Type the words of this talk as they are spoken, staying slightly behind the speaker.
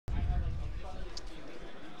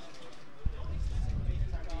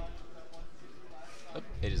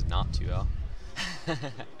It is not 2-0.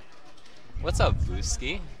 What's up,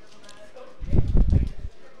 Booski?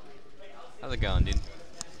 How's it going, dude?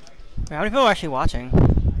 How many people are actually watching?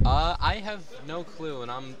 I have no clue,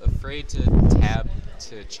 and I'm afraid to tab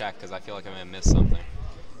to check because I feel like I'm gonna miss something.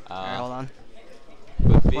 Alright, hold on.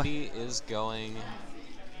 But Biddy is going.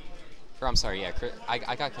 Or I'm sorry, yeah.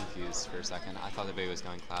 I got confused for a second. I thought the Biddy was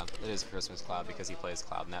going Cloud. It is Chrismus Cloud because he plays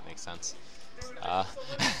Cloud, and that makes sense.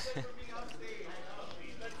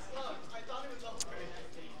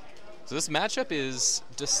 So this matchup is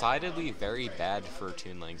decidedly very bad for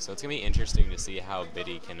Toon Link, so it's going to be interesting to see how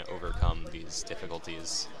Biddy can overcome these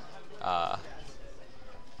difficulties. And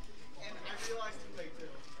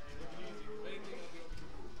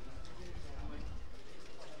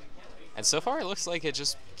so far it looks like it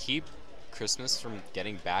just keep Chrismus from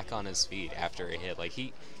getting back on his feet after a hit. Like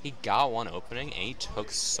he got one opening and he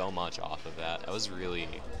took so much off of that. That was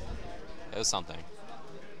something.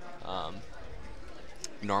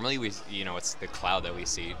 Normally it's the Cloud that we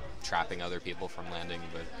see trapping other people from landing,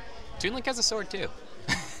 but Toon Link has a sword too.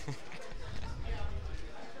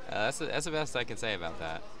 That's the best I can say about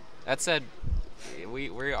that. That said, we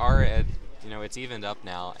are at, it's evened up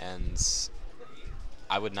now, and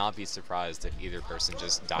I would not be surprised if either person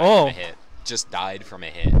just died from a hit. Just died from a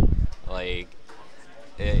hit. Like,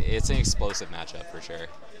 it's an explosive matchup for sure.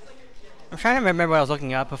 I'm trying to remember what I was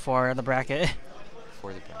looking up before the bracket.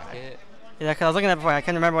 Before the bracket? Yeah, because I was looking at it before. I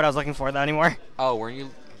can't remember what I was looking for anymore. Oh, were you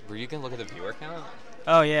gonna look at the viewer count?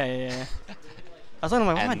 Oh yeah. I was looking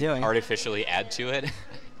like, what am I doing? Artificially add to it.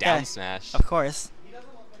 Down smash. Of course.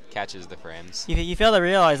 Catches the frames. You fail to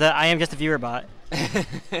realize that I am just a viewer bot.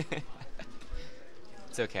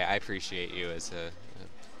 It's okay. I appreciate you as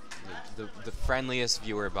the friendliest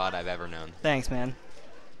viewer bot I've ever known. Thanks, man.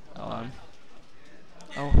 Hold on.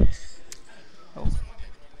 Oh. All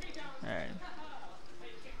right.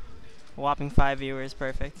 Whopping 5 viewers,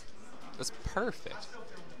 perfect. That's perfect.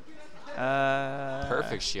 Uh.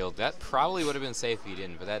 Perfect shield. That probably would have been safe if he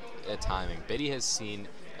didn't, but that timing. Biddy has seen.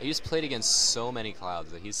 He's played against so many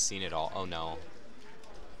Clouds that he's seen it all. Oh no.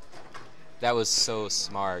 That was so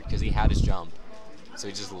smart because he had his jump, so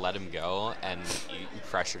he just let him go and he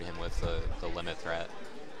pressured him with the limit threat.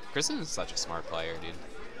 Chrismus is such a smart player, dude.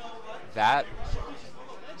 That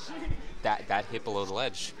hit below the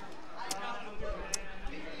ledge.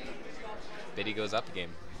 Biddy goes up a game.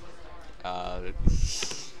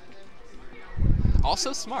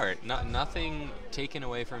 Also smart. Nothing taken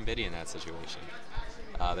away from Biddy in that situation.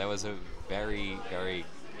 That was a very, very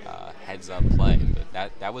heads-up play,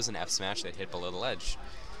 but that was an F smash that hit below the ledge.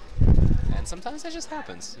 And sometimes that just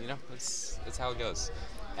happens, It's how it goes.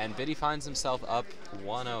 And Biddy finds himself up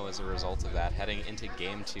 1-0 as a result of that, heading into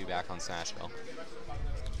Game 2 back on Smashville.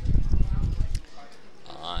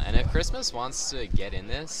 And if Chrismus wants to get in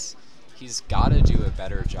this, he's got to do a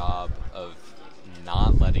better job of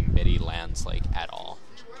not letting Biddy land, at all.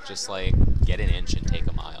 Just, get an inch and take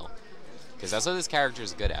a mile. Because that's what this character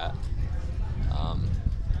is good at.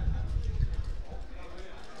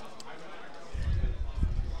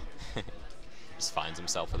 Just finds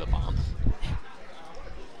himself with a bomb.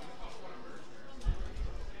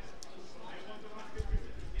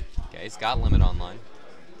 Okay, he's got limit online.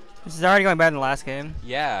 This is already going better than the last game.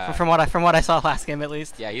 Yeah. From what I saw last game, at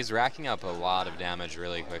least. Yeah, he's racking up a lot of damage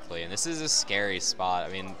really quickly, and this is a scary spot.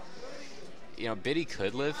 I mean, Biddy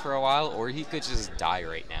could live for a while, or he could just die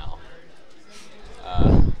right now.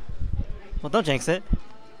 Well, don't jinx it.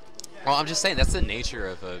 Well, I'm just saying that's the nature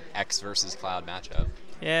of a X versus Cloud matchup.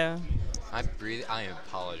 Yeah. I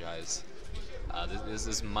apologize.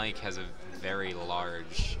 This mic has a very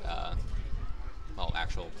large,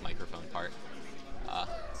 actual microphone part.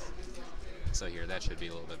 So here, that should be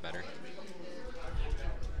a little bit better.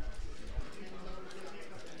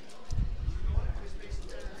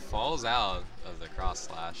 Falls out of the cross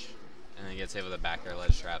slash, and then gets hit with a back air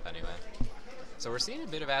ledge trap anyway. So we're seeing a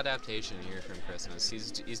bit of adaptation here from Chrismus.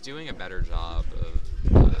 He's doing a better job of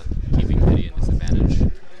keeping Biddy in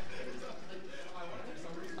disadvantage.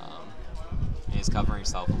 He's covering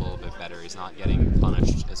himself a little bit better. He's not getting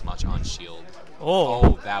punished as much on shield.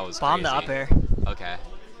 Oh, that was bomb crazy. to up air. Okay.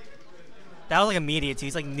 That was immediate too.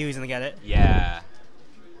 He's knew he's gonna get it. Yeah.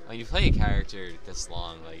 When you play a character this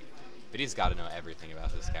long, Biddy's got to know everything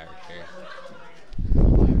about this character.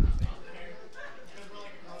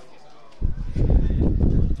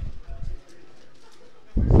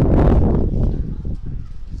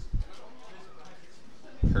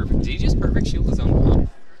 Perfect. Did he just perfect shield his own bomb?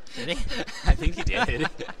 Did he? I think he did.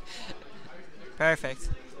 Perfect.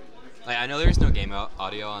 I know there's no game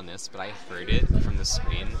audio on this, but I heard it from the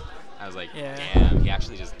screen. I was like, yeah. Damn, he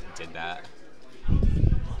actually just did that.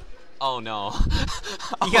 Oh no.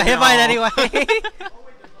 You got hit by it anyway.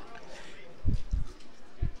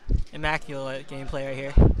 Immaculate gameplay right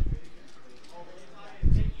here.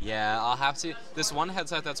 Yeah, I'll have to. This one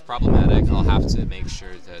headset that's problematic, I'll have to make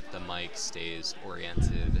sure that the mic stays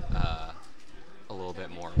oriented a little bit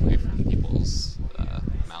more away from people's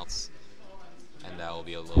mouths. And that will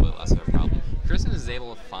be a little bit less of a problem. Chrismus is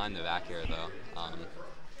able to find the back air though,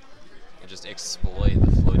 and just exploit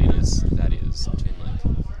the floatiness that is Toon Link.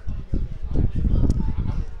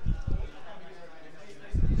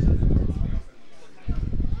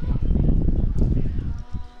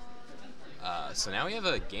 So now we have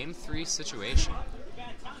a Game 3 situation.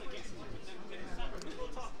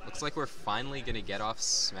 Looks like we're finally going to get off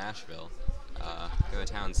Smashville, go to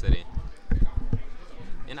Town City.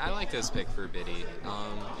 And I like this pick for Biddy.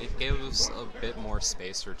 It gives a bit more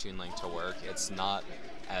space for Toon Link to work. It's not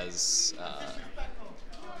as,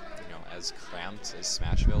 as cramped as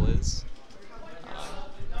Smashville is.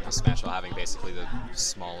 Smashville having basically the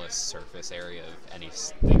smallest surface area of any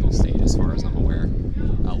legal stage as far as I'm aware.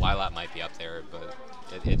 Lilat might be up there, but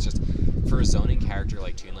it's just, for a zoning character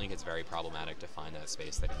like Toon Link, it's very problematic to find that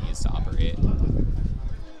space that he needs to operate.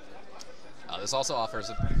 This also offers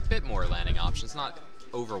a bit more landing options, not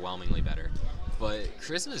overwhelmingly better, but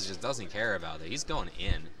Chrismus just doesn't care about it. He's going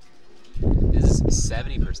in. This is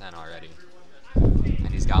 70% already, and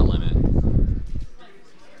he's got limit.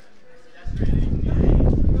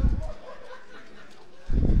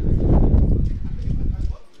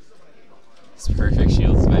 It's perfect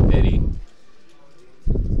shields by Biddy.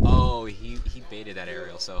 Oh, he baited that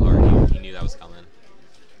aerial so hard. He knew that was coming.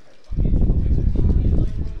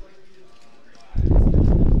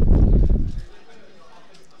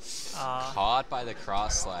 Caught by the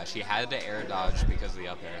cross slash. He had to air dodge because of the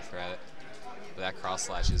up air threat, but that cross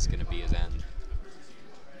slash is going to be his end.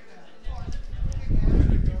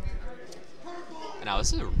 And now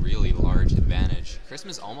this is a really large advantage.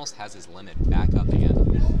 Chrismus almost has his limit back up again.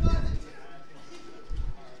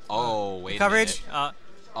 Oh, wait Coverage. a minute.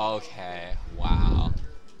 Okay, wow.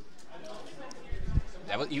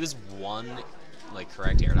 He was one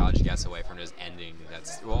correct air dodge gets away from just ending.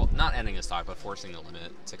 That's, well, not ending the stock, but forcing the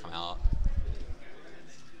limit to come out.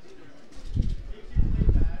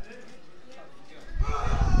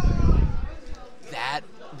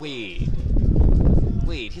 Wait,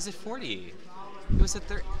 he's at 40. He was at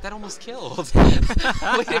 30. That almost killed.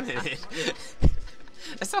 Wait a minute.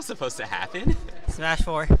 That's not supposed to happen. Smash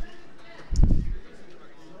 4.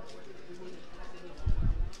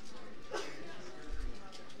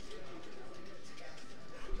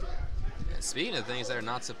 Speaking of things that are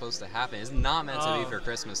not supposed to happen, it's not meant to be for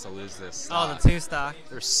Chrismus to lose this stock. Oh, the 2 stock.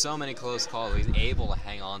 There's so many close calls. He's able to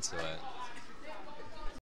hang on to it.